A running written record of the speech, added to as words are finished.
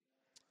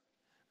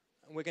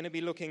We're going to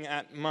be looking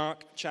at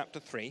Mark chapter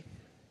 3.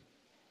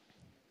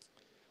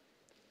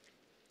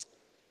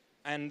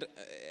 And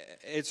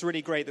it's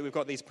really great that we've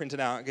got these printed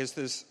out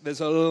because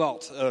there's a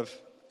lot of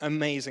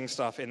amazing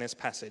stuff in this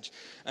passage.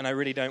 And I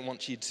really don't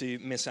want you to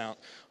miss out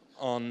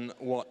on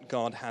what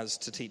God has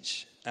to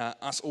teach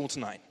us all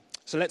tonight.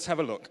 So let's have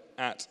a look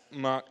at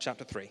Mark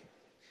chapter 3.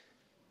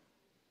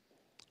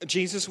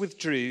 Jesus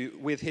withdrew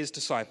with his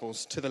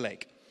disciples to the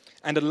lake,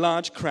 and a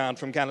large crowd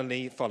from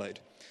Galilee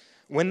followed.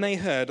 When they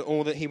heard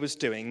all that he was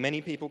doing,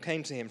 many people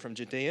came to him from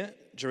Judea,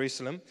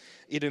 Jerusalem,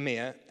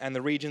 Idumea, and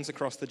the regions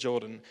across the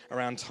Jordan,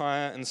 around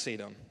Tyre and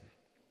Sidon.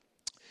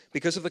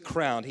 Because of the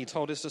crowd, he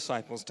told his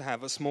disciples to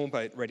have a small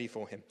boat ready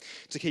for him,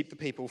 to keep the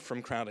people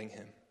from crowding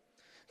him.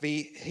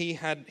 He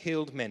had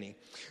healed many,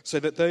 so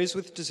that those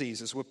with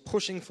diseases were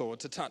pushing forward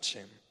to touch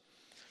him.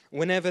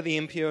 Whenever the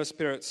impure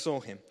spirits saw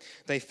him,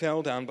 they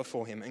fell down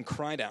before him and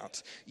cried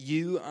out,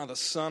 "You are the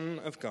Son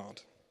of God."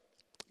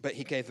 But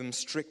he gave them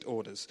strict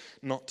orders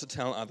not to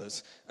tell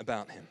others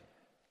about him.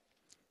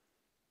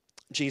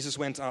 Jesus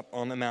went up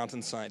on a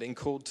mountainside and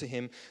called to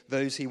him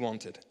those he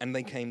wanted, and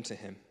they came to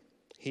him.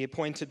 He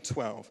appointed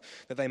 12,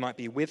 that they might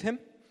be with him,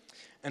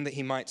 and that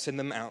he might send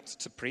them out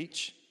to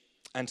preach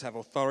and to have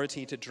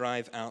authority to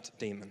drive out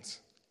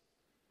demons.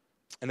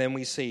 And then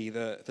we see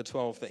the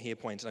 12 that he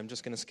appointed. I'm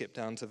just going to skip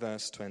down to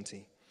verse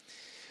 20.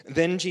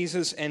 Then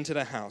Jesus entered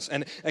a house,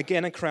 and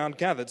again a crowd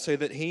gathered, so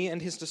that he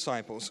and his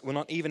disciples were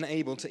not even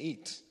able to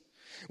eat.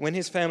 When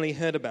his family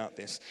heard about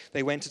this,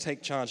 they went to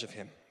take charge of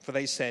him, for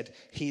they said,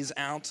 "He's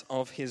out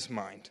of his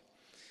mind."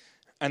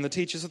 And the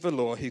teachers of the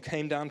law who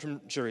came down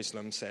from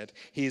Jerusalem said,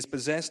 "He is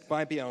possessed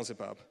by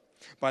Beelzebub.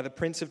 By the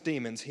prince of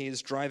demons, he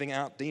is driving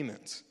out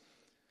demons."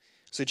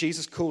 So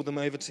Jesus called them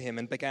over to him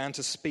and began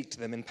to speak to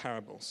them in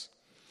parables.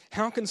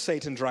 "How can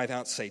Satan drive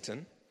out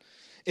Satan?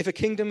 If a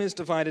kingdom is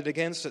divided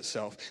against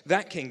itself,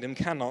 that kingdom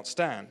cannot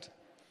stand.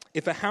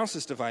 If a house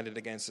is divided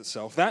against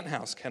itself, that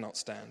house cannot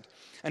stand.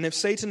 And if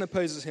Satan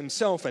opposes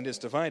himself and is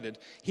divided,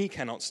 he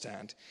cannot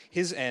stand.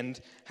 His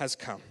end has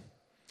come.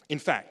 In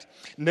fact,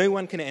 no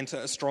one can enter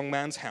a strong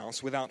man's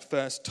house without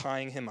first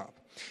tying him up.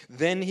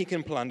 Then he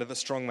can plunder the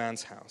strong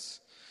man's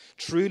house.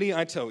 Truly,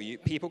 I tell you,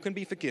 people can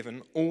be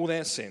forgiven all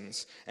their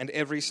sins and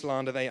every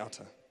slander they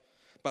utter.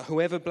 But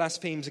whoever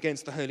blasphemes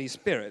against the Holy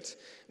Spirit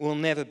will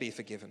never be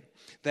forgiven.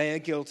 They are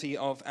guilty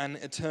of an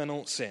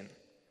eternal sin."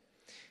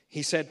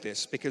 He said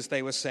this because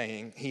they were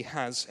saying, "He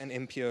has an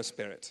impure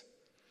spirit."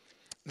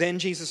 Then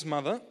Jesus'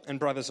 mother and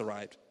brothers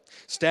arrived.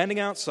 Standing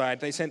outside,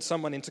 they sent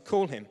someone in to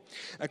call him.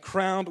 A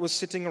crowd was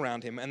sitting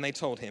around him, and they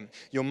told him,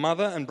 "Your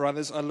mother and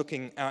brothers are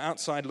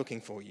outside looking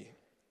for you."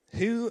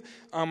 "Who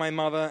are my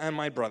mother and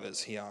my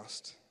brothers?" he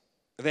asked.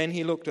 Then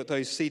he looked at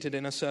those seated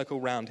in a circle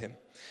round him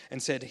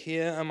and said,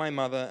 "Here are my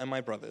mother and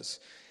my brothers.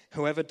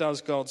 Whoever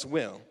does God's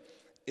will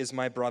is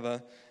my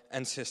brother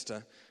and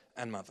sister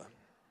and mother."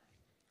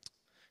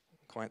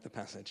 Quite the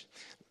passage.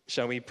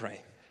 Shall we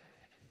pray?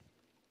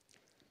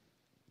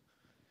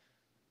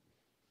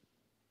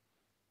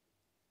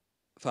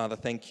 Father,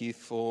 thank you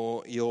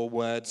for your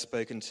word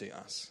spoken to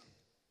us.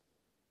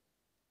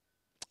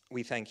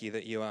 We thank you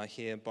that you are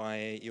here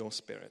by your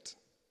Spirit.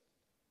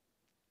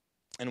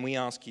 And we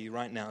ask you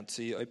right now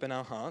to open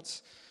our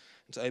hearts,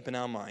 to open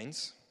our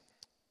minds,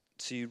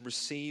 to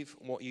receive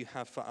what you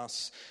have for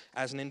us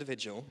as an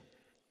individual,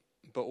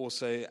 but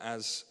also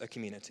as a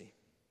community.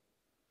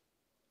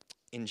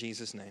 In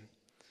Jesus' name,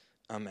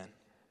 amen.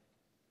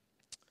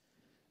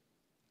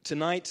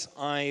 Tonight,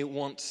 I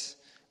want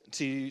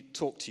to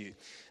talk to you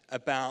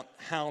about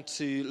how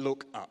to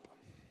look up.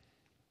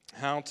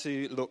 How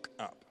to look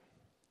up.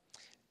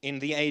 In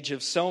the age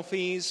of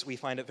selfies, we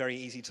find it very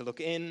easy to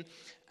look in,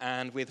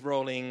 and with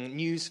rolling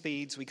news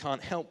feeds, we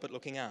can't help but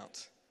looking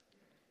out.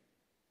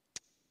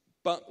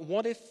 But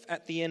what if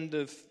at the end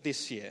of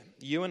this year,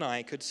 you and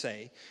I could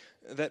say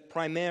that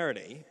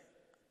primarily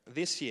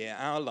this year,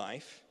 our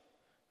life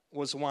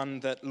was one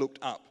that looked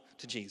up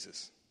to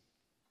Jesus?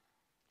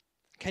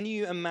 Can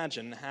you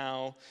imagine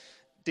how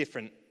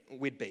different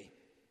we'd be?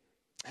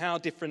 How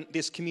different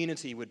this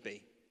community would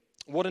be?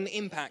 What an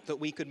impact that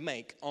we could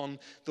make on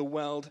the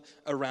world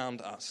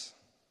around us.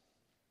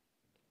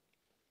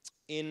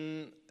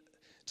 In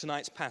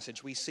tonight's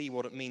passage, we see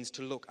what it means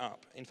to look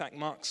up. In fact,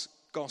 Mark's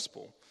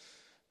Gospel,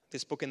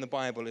 this book in the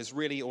Bible, is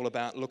really all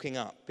about looking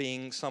up,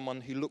 being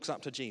someone who looks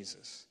up to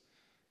Jesus.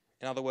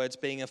 In other words,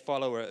 being a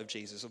follower of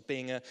Jesus, of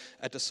being a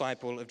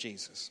disciple of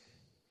Jesus.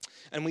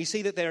 And we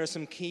see that there are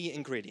some key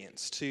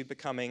ingredients to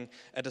becoming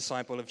a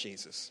disciple of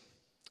Jesus.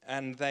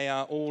 And they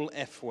are all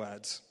F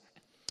words.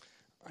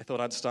 I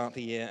thought I'd start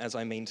the year as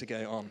I mean to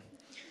go on.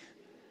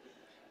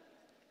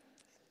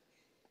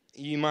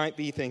 You might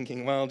be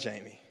thinking, well,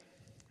 Jamie,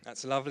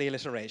 that's a lovely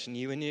alliteration,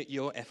 you and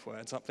your F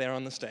words up there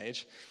on the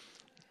stage.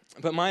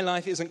 But my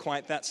life isn't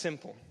quite that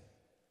simple.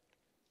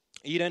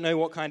 You don't know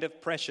what kind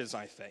of pressures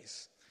I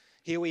face.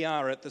 Here we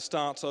are at the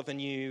start of a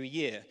new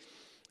year,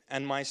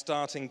 and my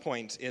starting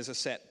point is a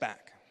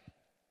setback.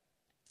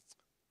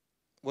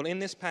 Well, in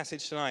this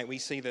passage tonight, we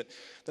see that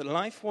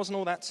life wasn't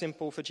all that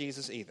simple for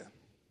Jesus either.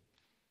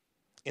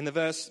 In the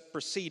verse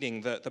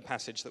preceding the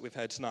passage that we've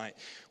heard tonight,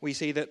 we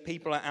see that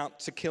people are out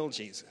to kill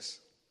Jesus.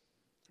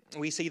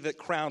 We see that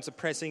crowds are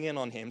pressing in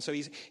on him, so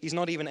he's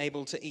not even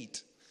able to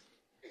eat.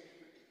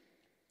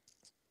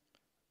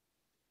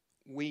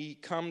 We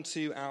come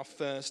to our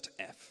first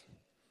F,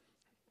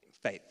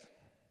 faith.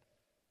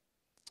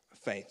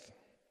 Faith.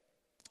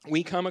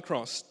 We come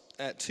across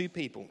two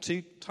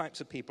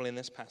types of people in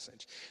this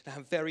passage that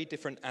have very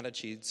different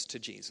attitudes to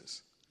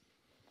Jesus.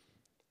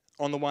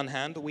 On the one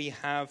hand, we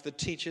have the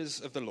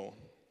teachers of the law,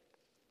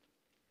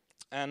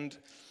 and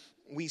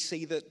we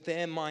see that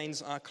their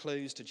minds are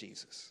closed to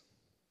Jesus.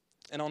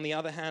 And on the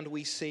other hand,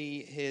 we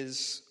see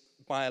his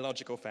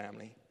biological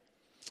family.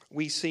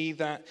 We see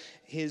that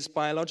his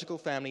biological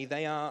family,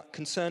 they are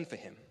concerned for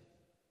him.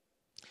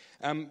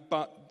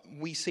 But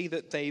we see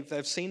that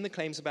they've seen the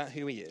claims about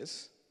who he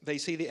is. They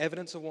see the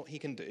evidence of what he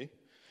can do,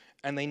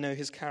 and they know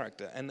his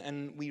character.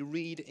 And we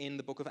read in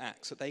the book of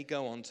Acts that they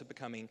go on to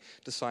becoming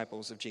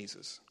disciples of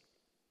Jesus.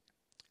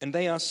 And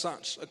they are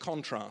such a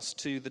contrast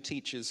to the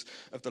teachers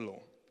of the law.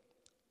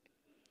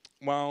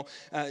 While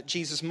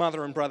Jesus'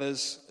 mother and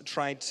brothers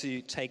tried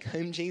to take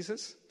home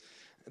Jesus,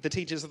 the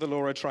teachers of the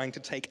law are trying to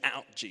take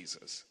out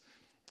Jesus.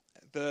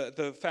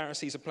 The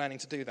Pharisees are planning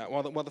to do that.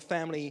 While the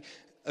family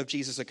of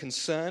Jesus are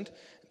concerned,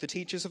 the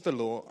teachers of the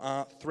law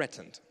are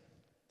threatened.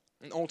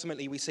 And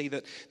ultimately, we see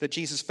that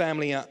Jesus'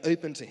 family are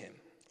open to him,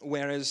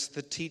 whereas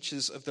the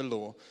teachers of the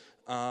law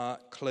are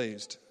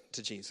closed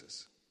to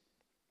Jesus.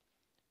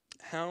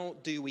 How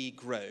do we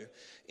grow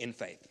in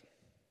faith?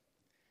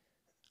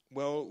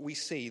 Well, we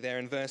see there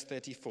in verse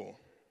 34,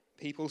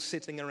 people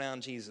sitting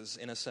around Jesus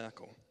in a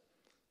circle.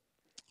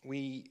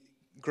 We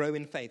grow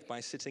in faith by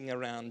sitting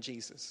around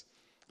Jesus.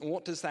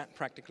 What does that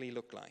practically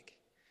look like?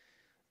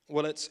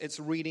 Well, it's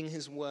reading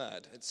his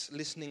word. It's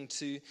listening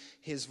to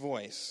his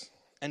voice.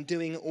 And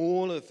doing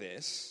all of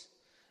this,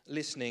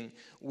 listening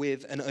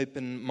with an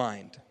open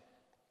mind.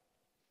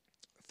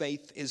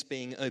 Faith is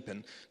being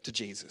open to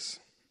Jesus.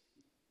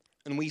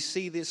 And we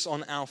see this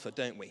on Alpha,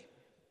 don't we?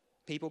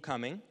 People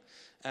coming,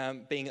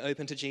 being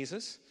open to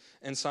Jesus,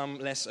 and some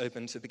less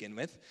open to begin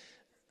with.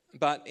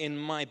 But in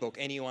my book,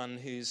 anyone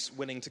who's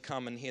willing to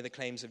come and hear the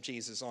claims of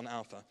Jesus on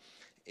Alpha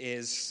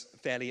is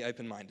fairly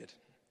open-minded.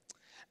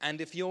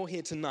 And if you're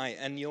here tonight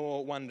and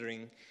you're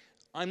wondering,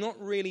 I'm not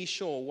really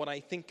sure what I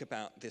think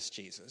about this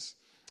Jesus,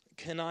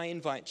 can I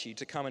invite you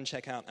to come and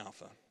check out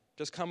Alpha?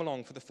 Just come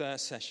along for the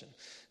first session,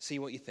 see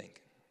what you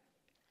think.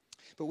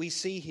 But we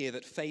see here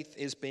that faith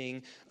is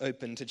being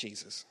open to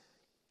Jesus.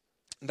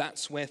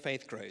 That's where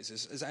faith grows,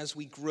 is as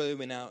we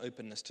grow in our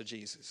openness to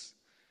Jesus.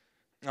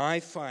 Now, I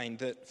find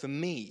that for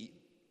me,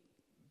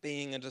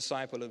 being a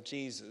disciple of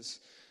Jesus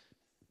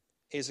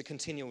is a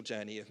continual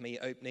journey of me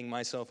opening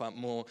myself up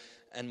more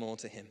and more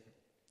to him.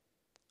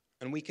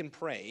 And we can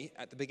pray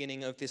at the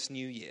beginning of this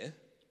new year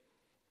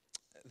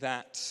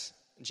that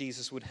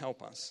Jesus would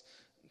help us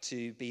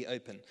to be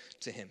open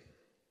to him.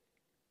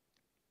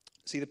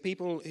 See, the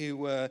people who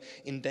were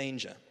in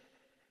danger,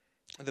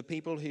 the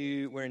people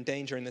who were in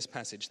danger in this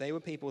passage, they were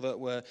people that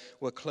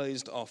were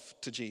closed off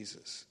to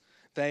Jesus.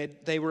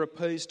 They were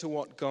opposed to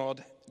what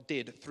God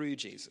did through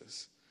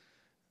Jesus.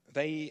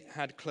 They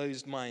had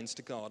closed minds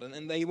to God,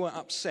 and they were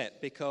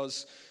upset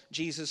because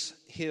Jesus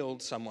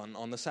healed someone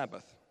on the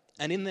Sabbath.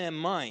 And in their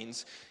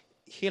minds,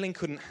 healing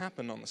couldn't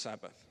happen on the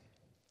Sabbath.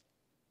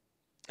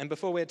 And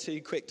before we're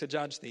too quick to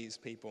judge these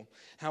people,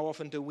 how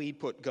often do we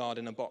put God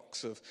in a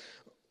box of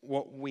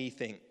what we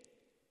think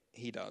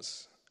he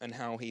does and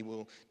how he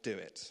will do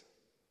it?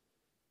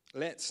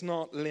 Let's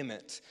not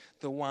limit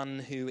the one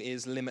who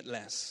is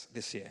limitless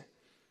this year.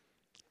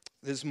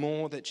 There's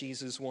more that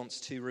Jesus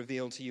wants to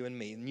reveal to you and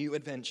me, new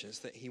adventures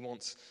that he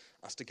wants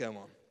us to go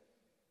on.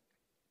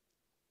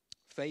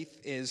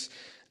 Faith is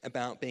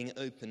about being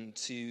open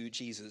to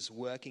Jesus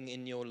working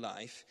in your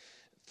life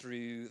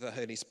through the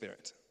Holy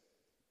Spirit.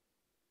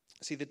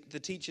 See, the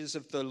teachers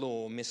of the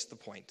law missed the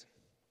point.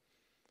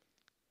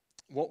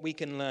 What we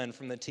can learn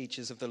from the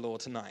teachers of the law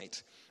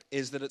tonight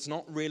is that it's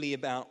not really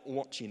about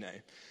what you know,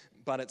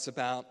 but it's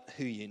about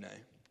who you know.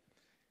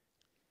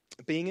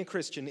 Being a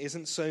Christian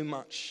isn't so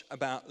much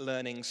about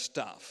learning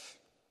stuff.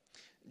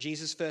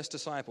 Jesus' first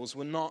disciples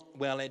were not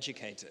well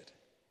educated,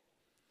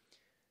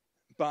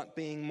 but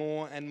being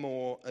more and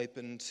more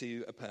open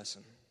to a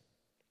person.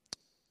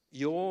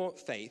 Your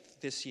faith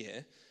this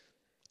year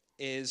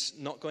is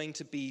not going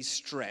to be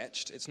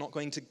stretched, it's not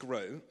going to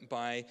grow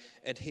by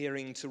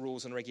adhering to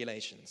rules and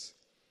regulations.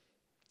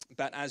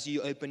 But as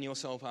you open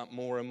yourself up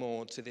more and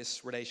more to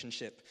this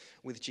relationship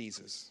with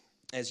Jesus,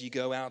 as you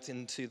go out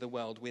into the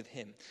world with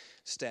him,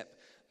 step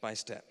by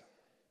step.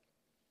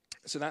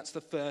 So that's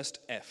the first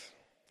F,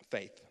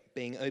 faith,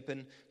 being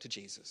open to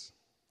Jesus.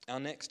 Our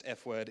next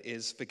F word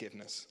is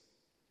forgiveness.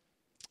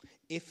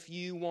 If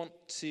you want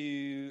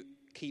to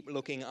keep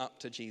looking up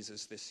to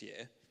Jesus this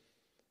year,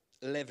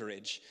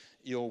 leverage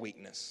your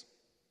weakness.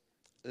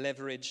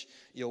 Leverage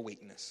your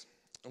weakness.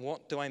 And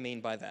what do I mean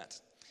by that?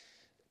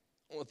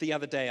 The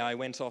other day, I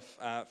went off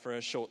for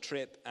a short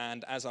trip,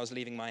 and as I was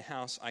leaving my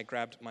house, I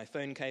grabbed my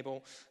phone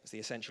cable. It's the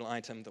essential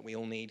item that we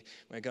all need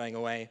when we're going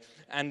away.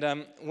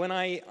 And when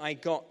I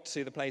got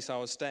to the place I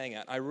was staying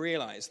at, I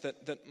realized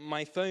that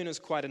my phone is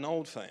quite an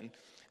old phone,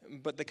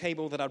 but the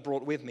cable that I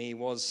brought with me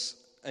was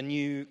a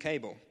new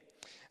cable.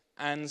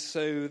 And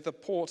so the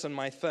port on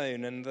my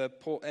phone and the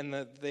port and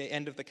the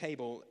end of the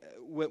cable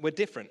were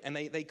different, and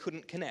they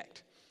couldn't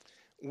connect.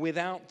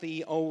 Without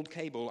the old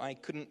cable, I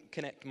couldn't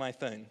connect my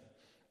phone.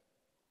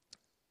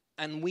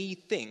 And we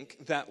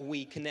think that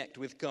we connect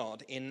with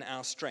God in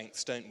our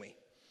strengths, don't we?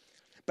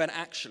 But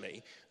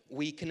actually,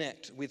 we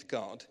connect with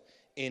God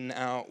in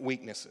our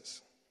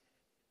weaknesses.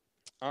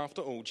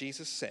 After all,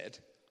 Jesus said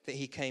that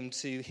he came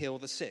to heal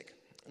the sick,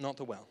 not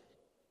the well.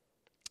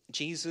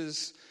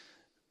 Jesus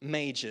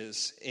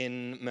majors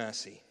in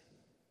mercy.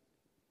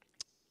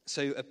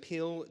 So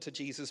appeal to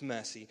Jesus'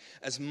 mercy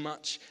as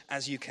much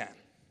as you can.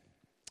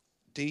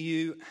 Do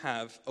you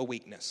have a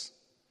weakness?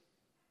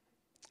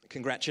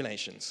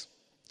 Congratulations.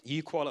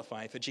 You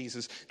qualify for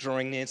Jesus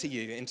drawing near to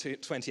you in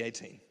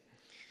 2018.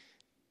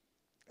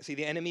 See,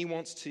 the enemy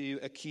wants to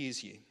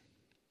accuse you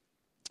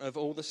of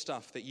all the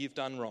stuff that you've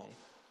done wrong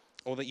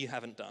or that you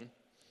haven't done,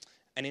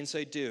 and in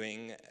so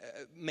doing,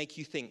 make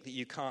you think that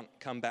you can't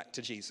come back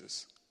to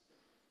Jesus.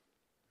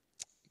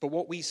 But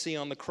what we see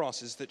on the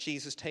cross is that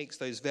Jesus takes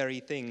those very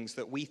things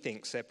that we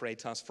think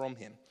separate us from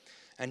him,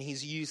 and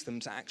he's used them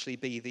to actually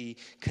be the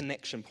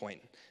connection point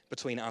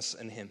between us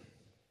and him.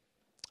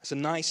 It's a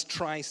nice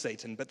try,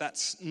 Satan, but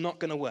that's not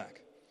going to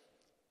work.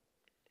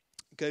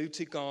 Go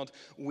to God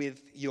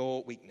with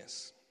your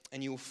weakness,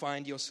 and you'll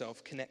find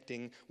yourself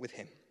connecting with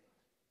him.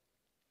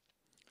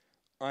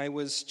 I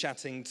was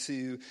chatting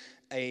to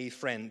a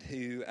friend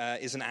who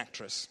is an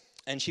actress,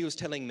 and she was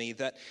telling me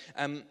that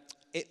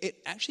it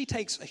actually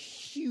takes a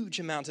huge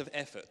amount of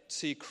effort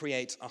to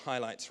create a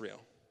highlights reel.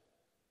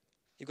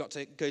 You've got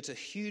to go to a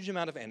huge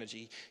amount of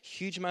energy,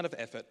 huge amount of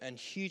effort, and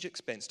huge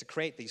expense to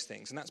create these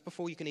things. And that's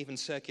before you can even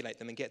circulate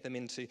them and get them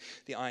into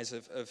the eyes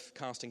of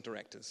casting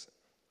directors.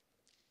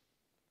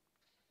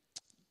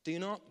 Do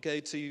not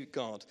go to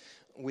God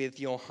with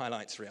your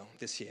highlights reel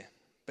this year,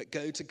 but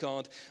go to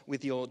God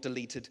with your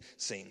deleted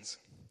scenes.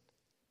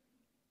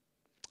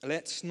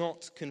 Let's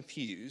not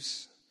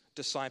confuse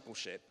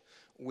discipleship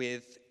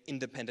with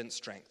independent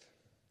strength.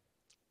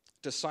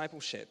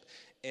 Discipleship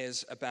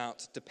is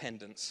about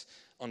dependence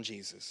on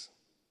Jesus.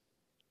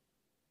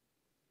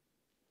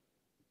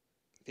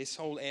 This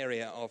whole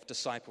area of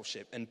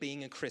discipleship and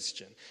being a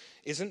Christian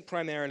isn't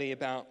primarily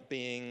about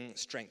being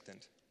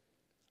strengthened,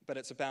 but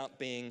it's about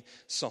being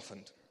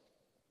softened.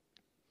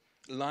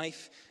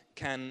 Life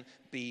can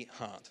be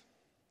hard.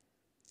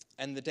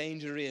 And the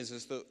danger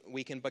is that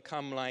we can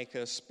become like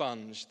a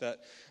sponge that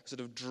sort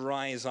of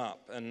dries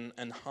up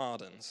and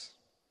hardens.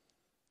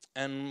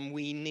 And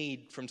we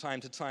need, from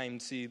time to time,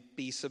 to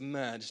be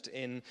submerged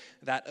in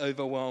that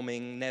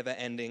overwhelming,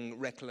 never-ending,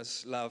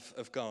 reckless love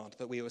of God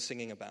that we were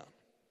singing about.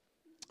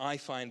 I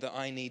find that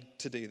I need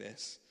to do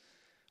this,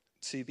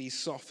 to be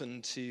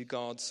softened to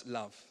God's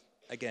love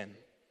again.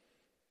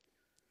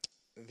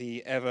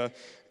 The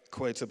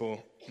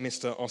ever-quotable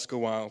Mr. Oscar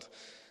Wilde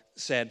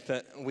said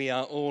that we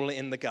are all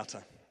in the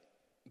gutter,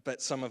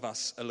 but some of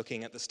us are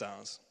looking at the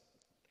stars.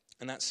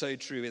 And that's so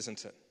true,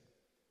 isn't it?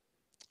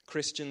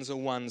 Christians are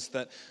ones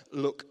that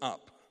look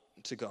up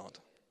to God.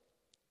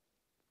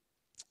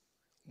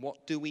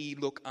 What do we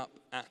look up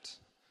at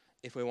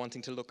if we're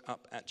wanting to look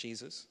up at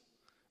Jesus?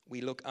 We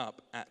look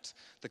up at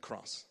the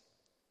cross.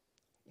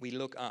 We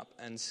look up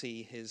and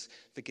see his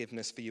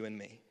forgiveness for you and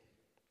me.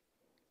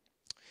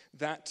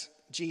 That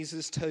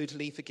Jesus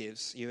totally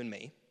forgives you and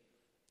me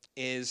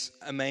is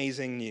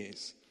amazing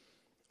news.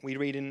 We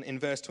read in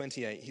verse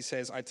 28, he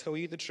says, "I tell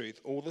you the truth,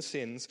 all the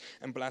sins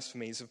and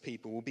blasphemies of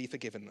people will be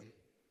forgiven them."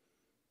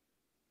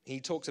 He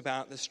talks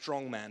about the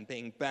strong man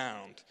being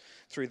bound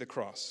through the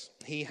cross.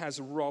 He has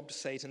robbed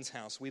Satan's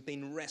house. We've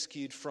been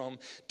rescued from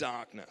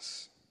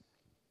darkness.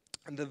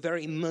 And the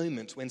very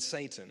moment when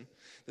Satan,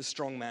 the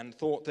strong man,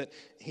 thought that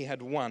he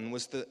had won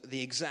was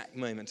the exact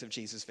moment of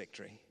Jesus'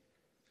 victory.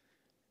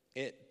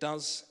 It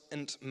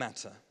doesn't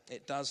matter.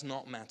 It does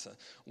not matter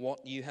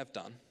what you have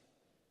done.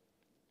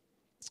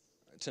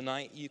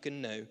 Tonight you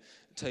can know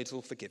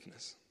total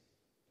forgiveness.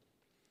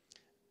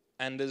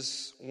 And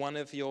as one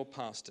of your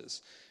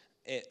pastors,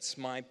 it's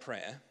my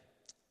prayer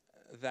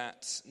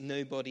that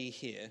nobody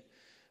here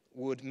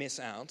would miss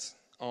out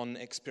on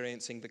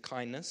experiencing the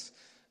kindness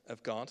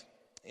of God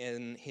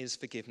in his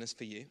forgiveness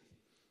for you,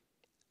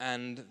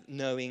 and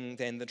knowing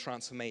then the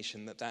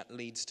transformation that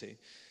leads to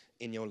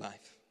in your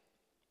life.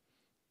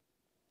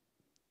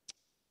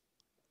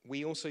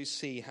 We also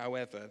see,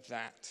 however,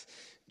 that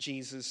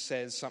Jesus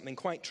says something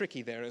quite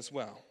tricky there as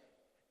well.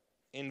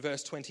 In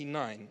verse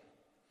 29,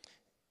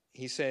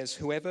 he says,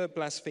 "Whoever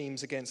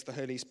blasphemes against the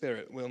Holy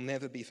Spirit will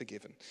never be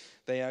forgiven.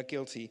 They are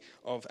guilty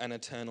of an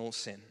eternal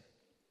sin."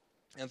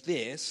 Now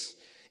this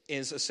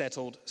is a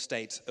settled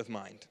state of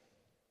mind.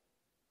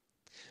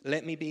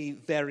 Let me be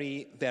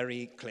very,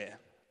 very clear.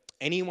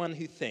 Anyone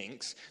who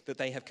thinks that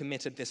they have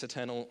committed this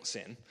eternal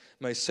sin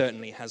most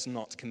certainly has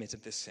not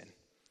committed this sin.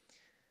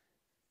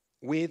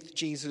 With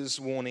Jesus'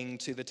 warning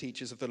to the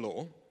teachers of the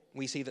law,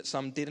 we see that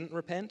some didn't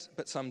repent,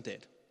 but some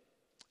did.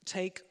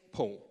 Take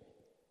Paul,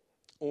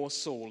 or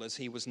Saul as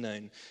he was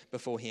known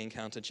before he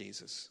encountered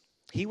Jesus.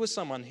 He was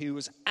someone who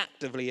was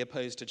actively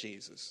opposed to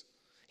Jesus.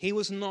 He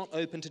was not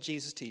open to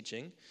Jesus'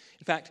 teaching.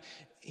 In fact,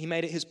 he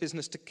made it his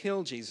business to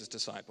kill Jesus'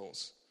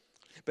 disciples.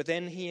 But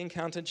then he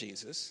encountered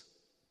Jesus,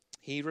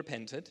 he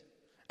repented,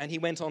 and he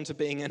went on to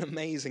being an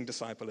amazing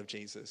disciple of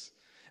Jesus,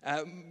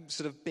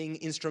 sort of being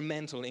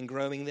instrumental in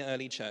growing the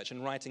early church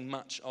and writing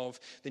much of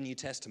the New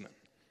Testament.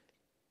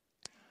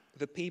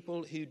 The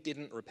people who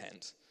didn't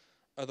repent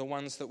are the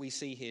ones that we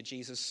see here,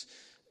 Jesus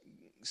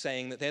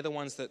saying that they're the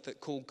ones that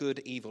call good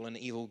evil and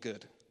evil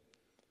good.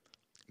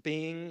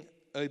 Being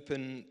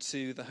open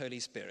to the Holy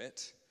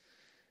Spirit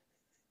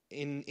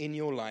in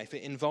your life,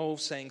 it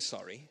involves saying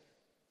sorry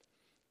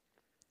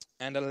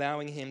and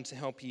allowing him to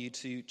help you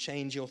to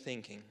change your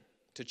thinking,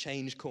 to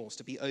change course,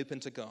 to be open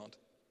to God,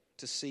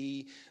 to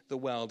see the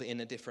world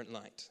in a different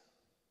light.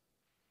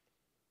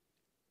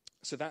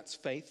 So that's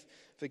faith,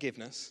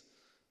 forgiveness.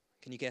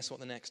 Can you guess what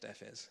the next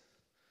F is?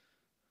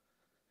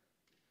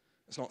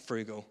 It's not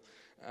frugal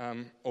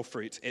or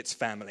fruit, it's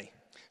family.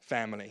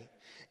 Family.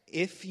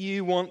 If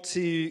you want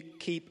to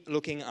keep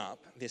looking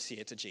up this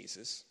year to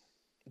Jesus,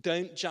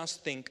 don't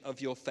just think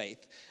of your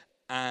faith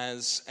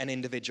as an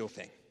individual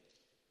thing.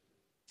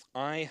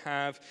 I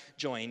have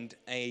joined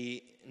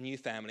a new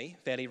family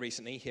fairly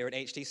recently here at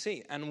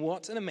HTC, and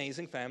what an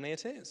amazing family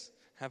it is.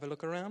 Have a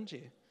look around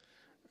you.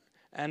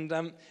 And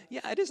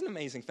it is an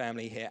amazing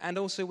family here. And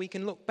also we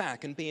can look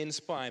back and be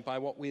inspired by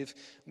what we've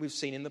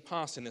seen in the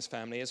past in this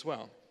family as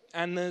well.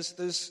 And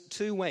there's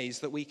two ways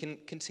that we can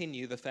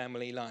continue the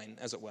family line,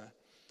 as it were.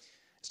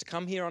 It's to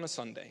come here on a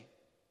Sunday,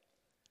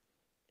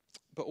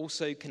 but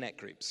also connect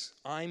groups.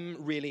 I'm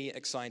really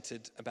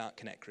excited about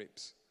connect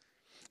groups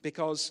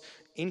because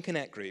in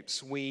connect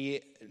groups,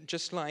 we,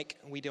 just like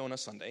we do on a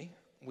Sunday,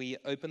 we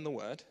open the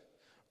Word,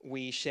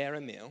 we share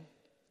a meal,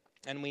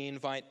 and we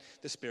invite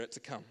the Spirit to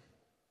come.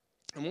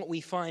 And what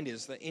we find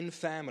is that in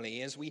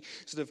family, as we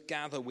sort of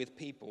gather with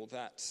people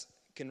that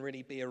can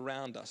really be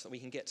around us, that we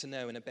can get to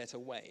know in a better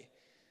way,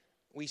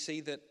 we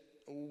see that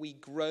we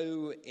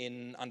grow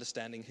in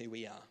understanding who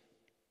we are.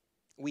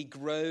 We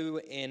grow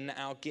in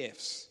our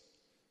gifts.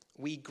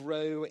 We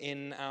grow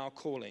in our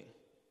calling.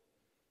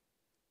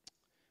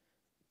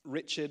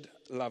 Richard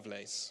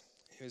Lovelace,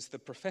 who is the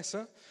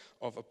professor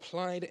of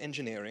applied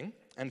engineering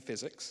and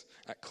physics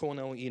at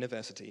Cornell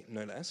University,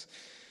 no less,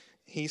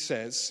 he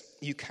says,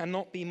 you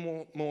cannot be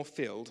more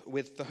filled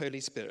with the Holy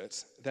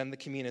Spirit than the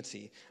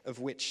community of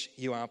which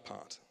you are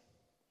part.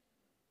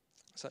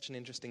 Such an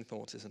interesting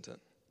thought, isn't it?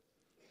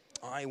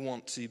 I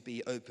want to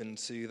be open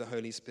to the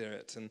Holy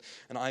Spirit, and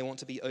I want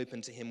to be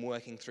open to him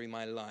working through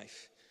my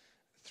life,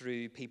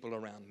 through people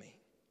around me.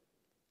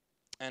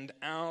 And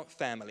our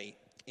family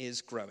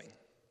is growing.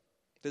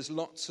 There's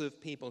lots of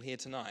people here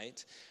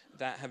tonight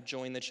that have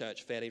joined the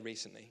church fairly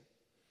recently.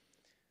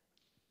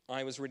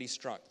 I was really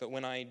struck that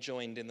when I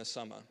joined in the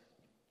summer,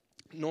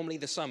 normally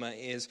the summer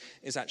is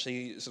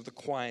actually sort of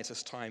the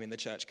quietest time in the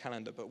church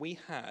calendar, but we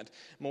had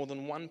more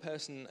than one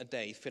person a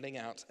day filling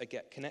out a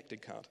Get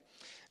Connected card.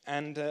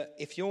 And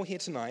if you're here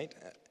tonight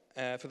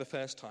for the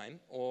first time,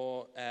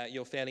 or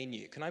you're fairly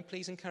new, can I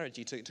please encourage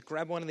you to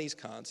grab one of these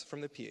cards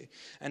from the pew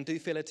and do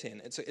fill it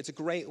in. It's a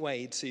great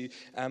way to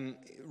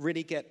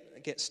really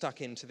get stuck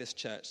into this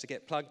church, to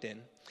get plugged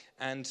in,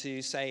 and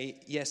to say,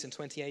 yes, in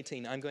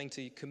 2018, I'm going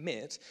to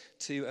commit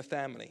to a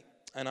family.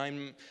 And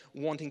I'm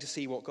wanting to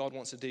see what God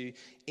wants to do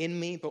in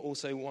me, but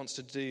also wants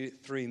to do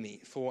through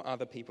me for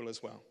other people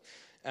as well.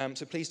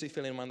 So please do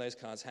fill in one of those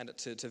cards. Hand it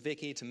to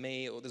Vicky, to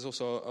me, or there's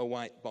also a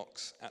white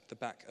box at the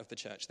back of the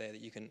church there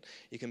that you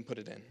can put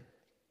it in.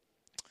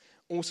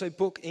 Also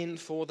book in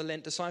for the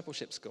Lent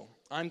Discipleship School.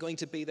 I'm going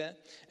to be there.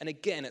 And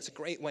again, it's a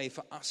great way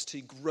for us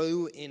to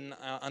grow in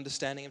our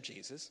understanding of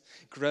Jesus,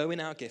 grow in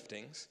our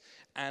giftings,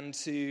 and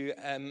to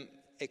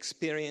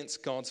experience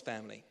God's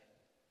family.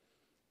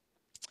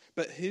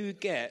 But who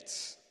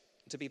gets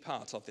to be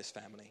part of this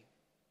family?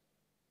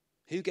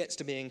 Who gets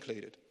to be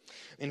included?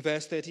 In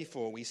verse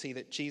 34, we see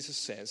that Jesus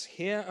says,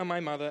 "Here are my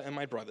mother and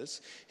my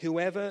brothers.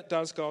 Whoever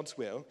does God's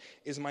will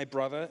is my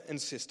brother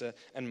and sister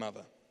and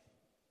mother."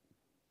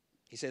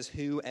 He says,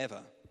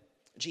 whoever.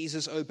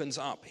 Jesus opens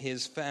up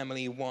his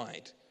family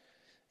wide.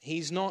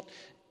 He's not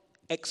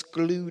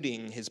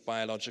excluding his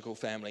biological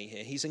family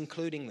here. He's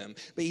including them.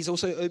 But he's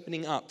also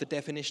opening up the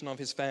definition of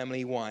his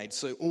family wide,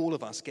 so all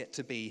of us get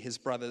to be his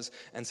brothers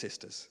and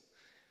sisters.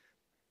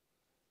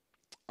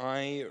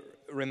 I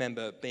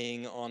remember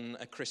being on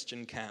a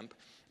Christian camp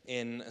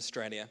in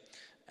Australia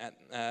at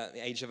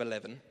the age of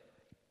 11.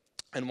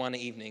 And one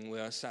evening we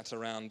were sat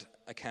around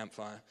a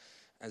campfire,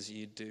 as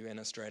you do in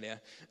Australia,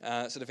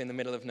 sort of in the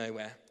middle of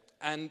nowhere.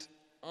 And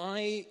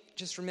I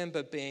just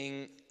remember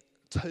being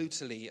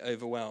totally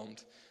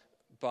overwhelmed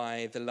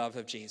by the love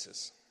of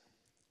Jesus.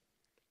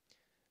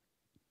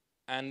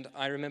 And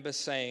I remember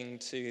saying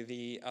to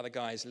the other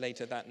guys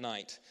later that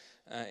night,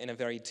 in a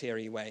very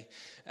teary way,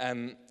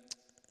 that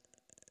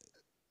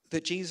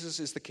Jesus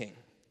is the King.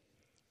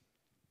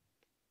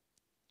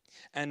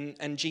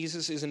 And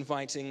Jesus is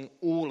inviting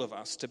all of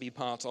us to be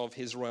part of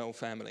his royal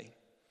family.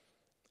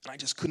 And I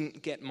just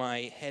couldn't get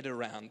my head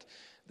around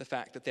the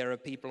fact that there are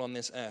people on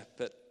this earth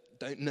that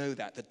don't know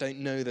that don't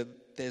know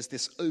that there's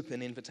this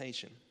open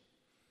invitation.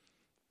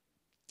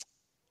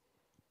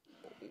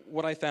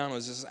 What I found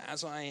was,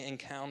 as I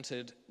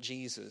encountered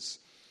Jesus,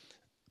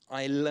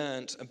 I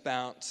learnt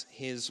about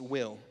his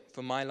will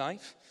for my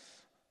life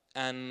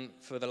and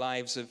for the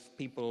lives of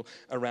people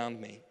around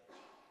me.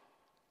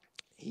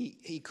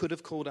 He could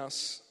have called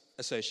us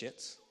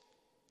associates.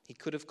 He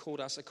could have called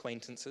us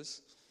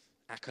acquaintances,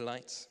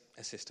 acolytes,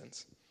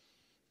 assistants.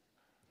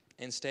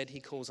 Instead, he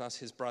calls us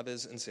his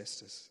brothers and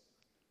sisters.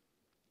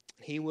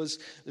 He was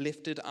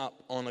lifted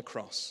up on a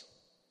cross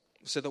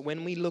so that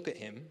when we look at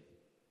him,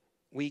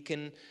 we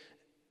can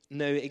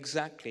know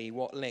exactly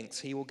what lengths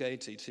he will go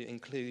to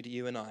include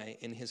you and I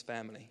in his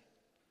family.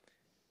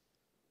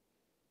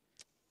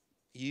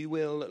 You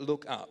will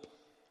look up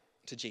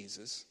to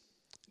Jesus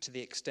to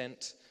the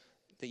extent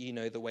that you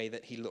know the way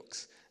that he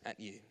looks at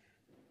you.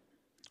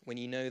 When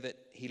you know that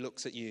he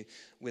looks at you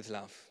with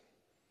love.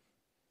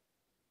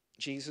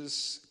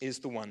 Jesus is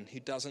the one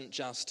who doesn't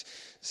just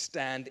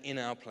stand in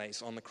our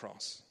place on the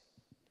cross,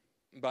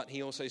 but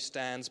he also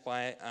stands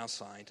by our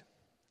side.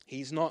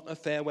 He's not a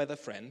fair weather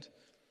friend,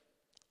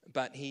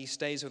 but he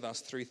stays with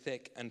us through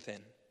thick and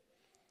thin.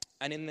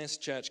 And in this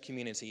church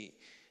community,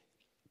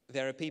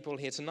 there are people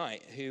here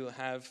tonight who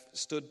have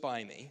stood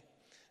by me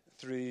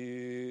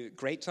through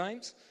great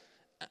times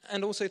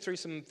and also through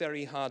some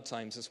very hard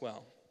times as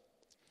well.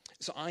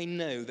 So I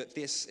know that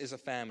this is a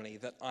family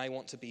that I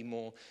want to be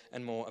more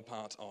and more a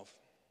part of.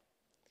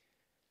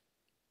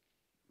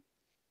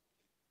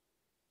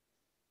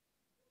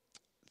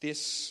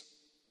 This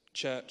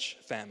church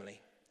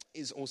family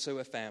is also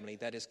a family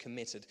that is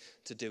committed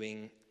to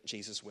doing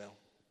Jesus' will.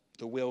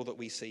 The will that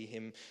we see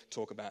him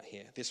talk about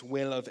here. This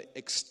will of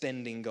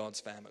extending God's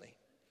family.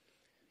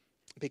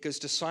 Because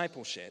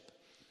discipleship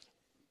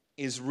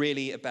is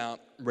really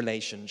about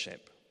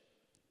relationship.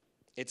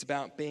 It's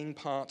about being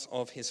part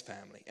of his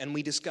family. And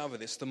we discover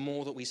this the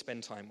more that we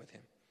spend time with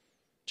him.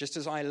 Just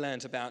as I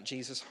learned about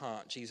Jesus'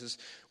 heart, Jesus'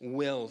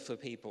 will for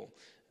people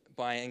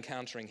by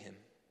encountering him.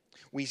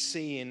 We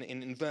see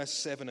in verse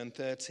 7 and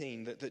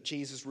 13 that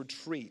Jesus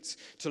retreats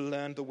to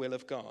learn the will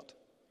of God.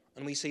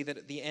 And we see that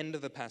at the end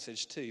of the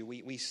passage too,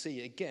 we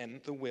see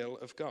again the will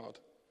of God.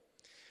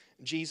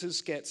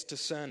 Jesus gets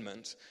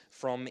discernment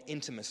from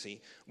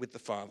intimacy with the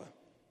Father.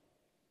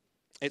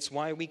 It's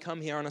why we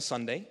come here on a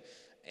Sunday.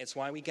 It's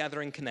why we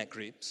gather in connect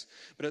groups.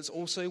 But it's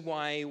also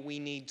why we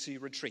need to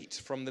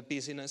retreat from the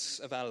busyness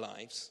of our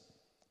lives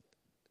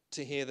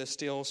to hear the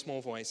still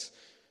small voice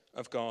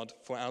of God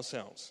for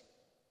ourselves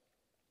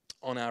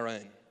on our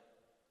own.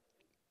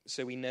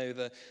 So we know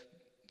the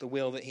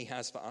will that he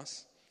has for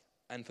us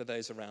and for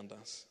those around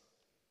us.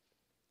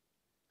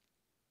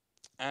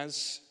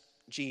 As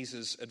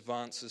Jesus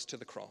advances to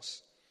the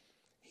cross,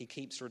 he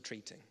keeps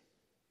retreating.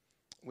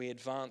 We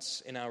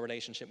advance in our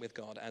relationship with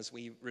God as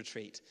we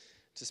retreat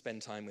to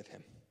spend time with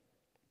him.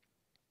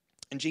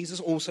 And Jesus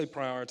also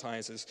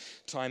prioritizes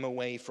time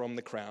away from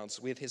the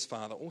crowds with his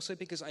Father, also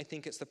because I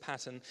think it's the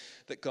pattern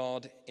that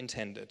God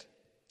intended,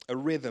 a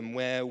rhythm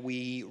where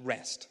we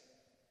rest,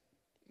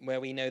 where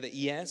we know that,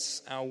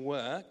 yes, our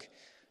work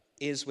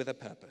is with a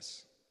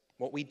purpose.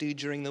 What we do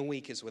during the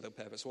week is with a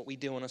purpose. What we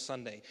do on a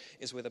Sunday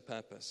is with a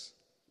purpose.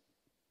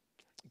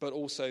 But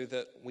also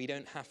that we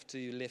don't have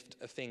to lift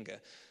a finger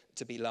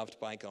to be loved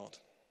by God.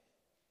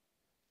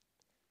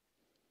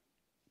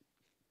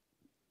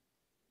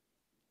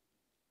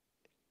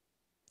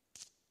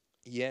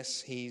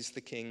 Yes, he's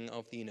the King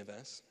of the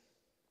universe,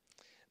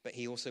 but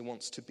he also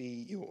wants to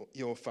be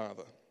your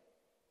Father.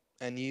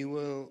 And you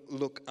will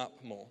look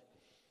up more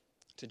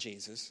to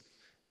Jesus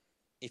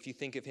if you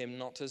think of him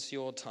not as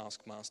your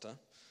taskmaster,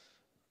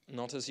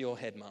 not as your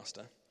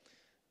headmaster,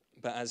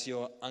 but as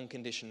your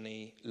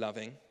unconditionally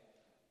loving,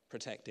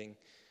 protecting,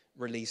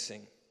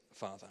 releasing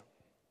Father.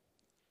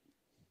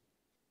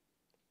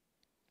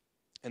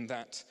 And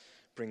that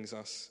brings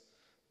us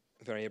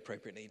very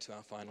appropriately to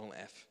our final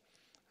F,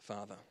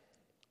 Father.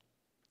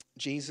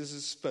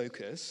 Jesus'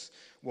 focus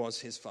was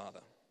his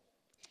Father.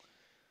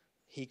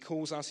 He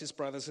calls us his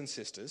brothers and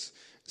sisters,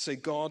 so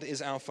God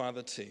is our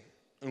Father too.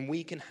 And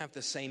we can have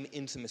the same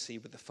intimacy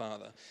with the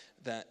Father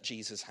that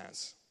Jesus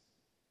has.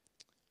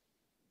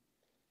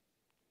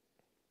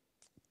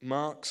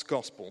 Mark's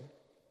gospel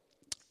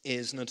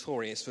is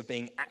notorious for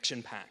being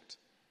action-packed.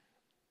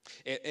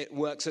 It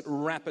works at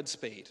rapid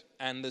speed,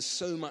 and there's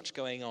so much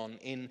going on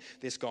in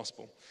this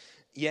gospel.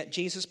 Yet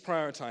Jesus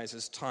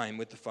prioritizes time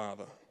with the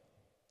Father.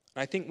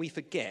 I think we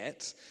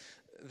forget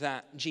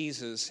that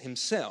Jesus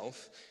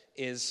himself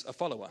is a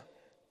follower.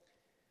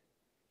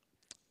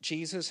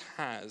 Jesus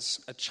has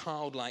a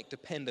childlike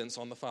dependence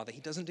on the Father. He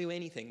doesn't do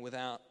anything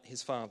without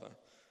his Father.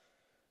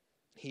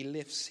 He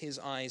lifts his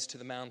eyes to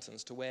the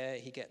mountains, to where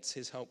he gets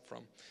his help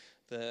from,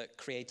 the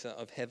creator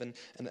of heaven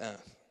and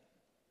earth.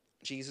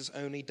 Jesus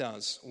only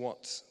does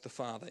what the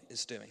Father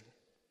is doing.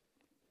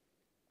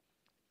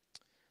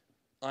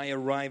 I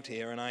arrived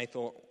here and I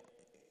thought,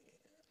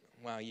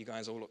 wow, you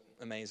guys all look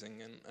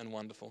amazing and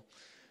wonderful.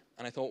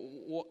 And I thought,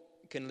 what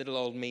can little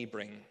old me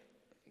bring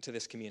to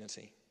this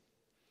community?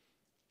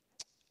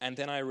 And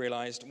then I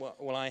realized,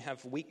 well, I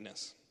have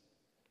weakness.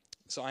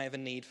 So I have a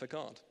need for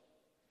God.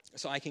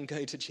 So I can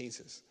go to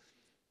Jesus.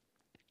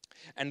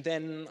 And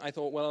then I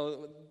thought,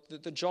 well,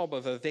 the job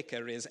of a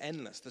vicar is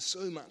endless. There's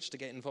so much to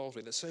get involved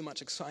with. There's so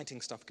much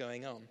exciting stuff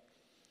going on.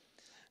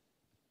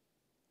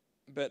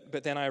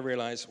 But then I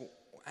realized, well,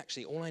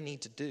 actually, all I need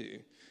to do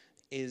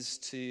is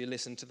to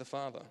listen to the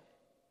Father.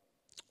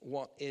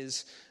 What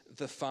is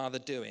the Father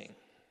doing?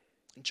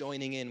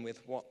 Joining in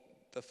with what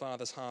the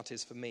Father's heart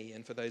is for me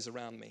and for those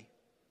around me.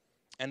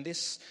 And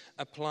this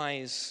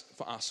applies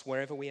for us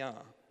wherever we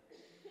are,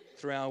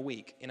 through our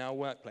week, in our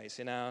workplace,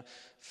 in our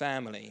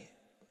family,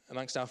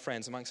 amongst our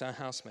friends, amongst our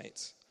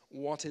housemates.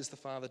 What is the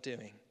Father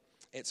doing?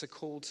 It's a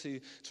call to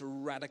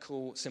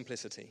radical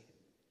simplicity,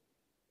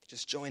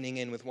 just joining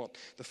in with what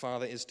the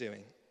Father is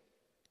doing.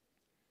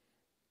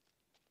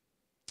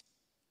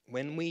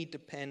 When we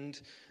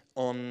depend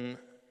on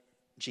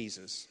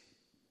Jesus,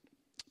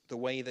 the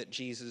way that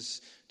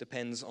Jesus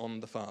depends on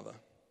the Father,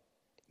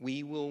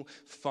 we will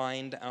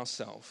find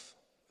ourselves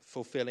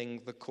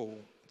fulfilling the call,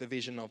 the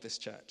vision of this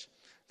church,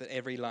 that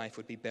every life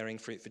would be bearing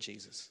fruit for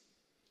Jesus.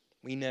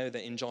 We know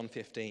that in John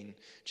 15,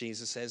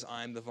 Jesus says,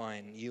 I am the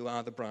vine, you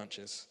are the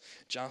branches.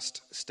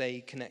 Just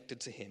stay connected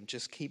to him.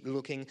 Just keep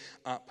looking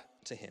up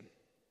to him.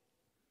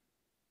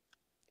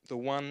 The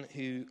one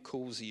who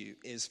calls you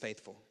is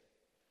faithful.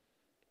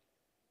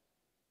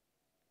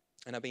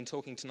 And I've been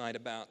talking tonight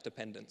about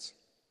dependence.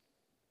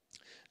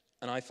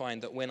 And I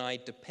find that when I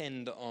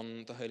depend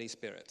on the Holy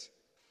Spirit,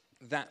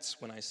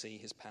 that's when I see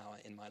his power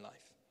in my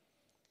life.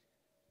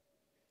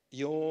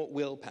 Your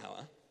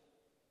willpower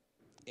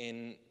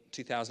in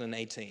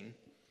 2018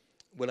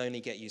 will only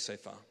get you so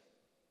far.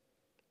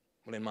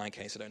 Well, in my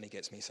case, it only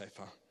gets me so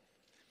far.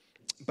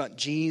 But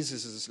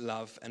Jesus'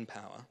 love and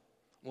power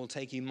will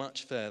take you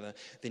much further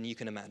than you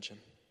can imagine.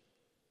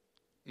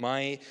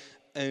 My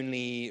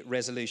only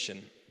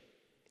resolution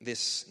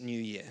this new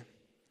year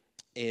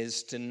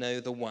is to know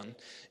the one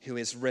who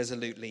is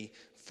resolutely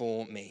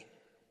for me.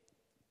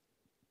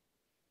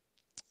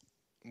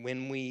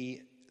 When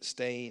we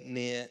stay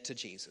near to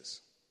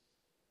Jesus,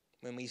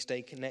 when we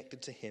stay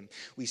connected to him,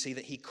 we see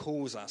that he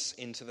calls us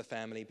into the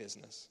family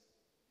business.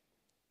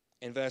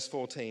 In verse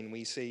 14,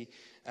 we see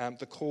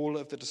the call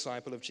of the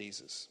disciple of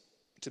Jesus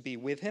to be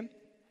with him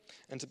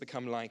and to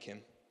become like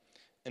him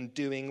and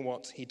doing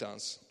what he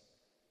does.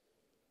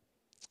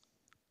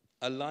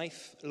 A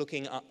life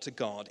looking up to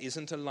God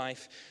isn't a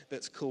life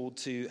that's called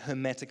to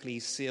hermetically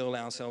seal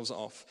ourselves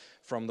off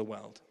from the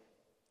world,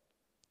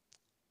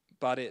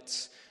 but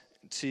it's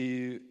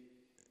to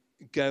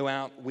go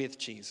out with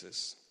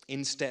Jesus,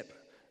 in step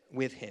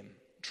with him,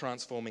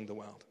 transforming the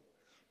world.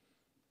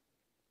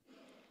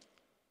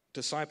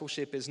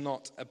 Discipleship is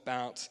not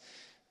about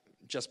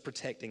just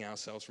protecting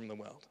ourselves from the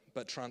world,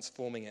 but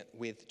transforming it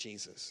with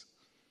Jesus.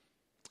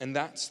 And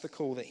that's the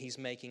call that he's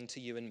making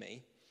to you and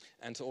me,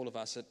 and to all of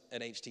us at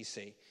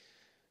HTC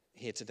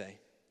here today.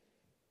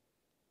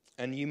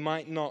 And you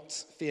might not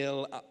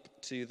feel up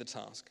to the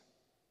task.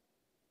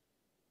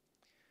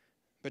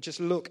 But just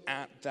look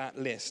at that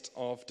list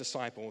of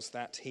disciples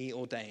that he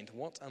ordained.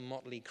 What a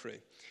motley crew.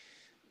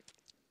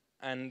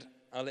 And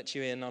I'll let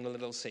you in on a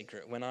little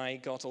secret. When I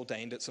got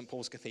ordained at St.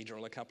 Paul's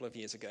Cathedral a couple of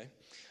years ago,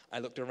 I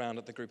looked around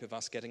at the group of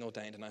us getting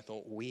ordained and I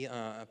thought, we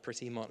are a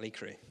pretty motley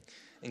crew,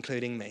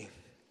 including me.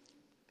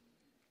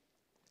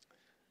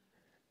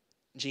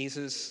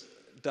 Jesus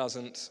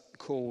doesn't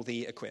call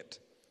the equipped,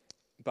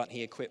 but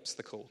he equips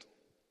the called.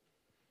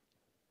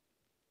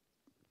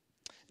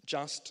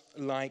 Just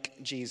like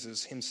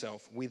Jesus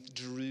himself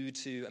withdrew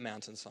to a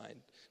mountainside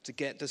to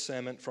get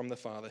discernment from the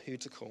Father who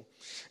to call,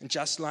 and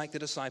just like the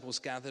disciples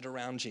gathered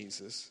around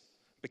Jesus,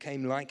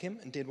 became like him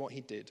and did what he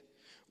did,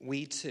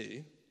 we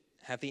too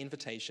have the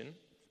invitation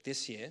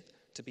this year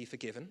to be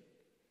forgiven,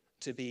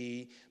 to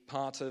be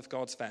part of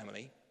God's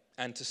family,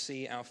 and to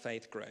see our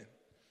faith grow.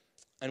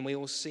 And we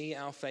will see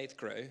our faith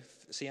grow,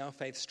 see our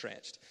faith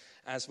stretched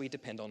as we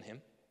depend on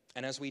him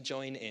and as we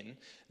join in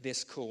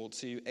this call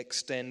to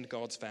extend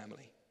God's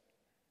family.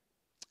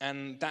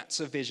 And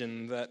that's a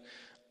vision that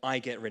I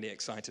get really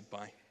excited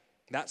by.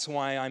 That's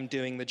why I'm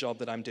doing the job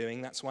that I'm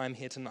doing. That's why I'm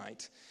here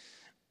tonight.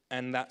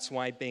 And that's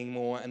why being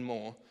more and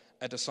more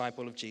a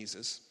disciple of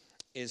Jesus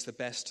is the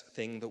best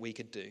thing that we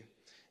could do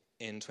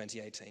in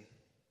 2018.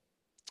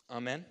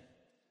 Amen.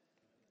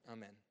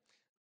 Amen.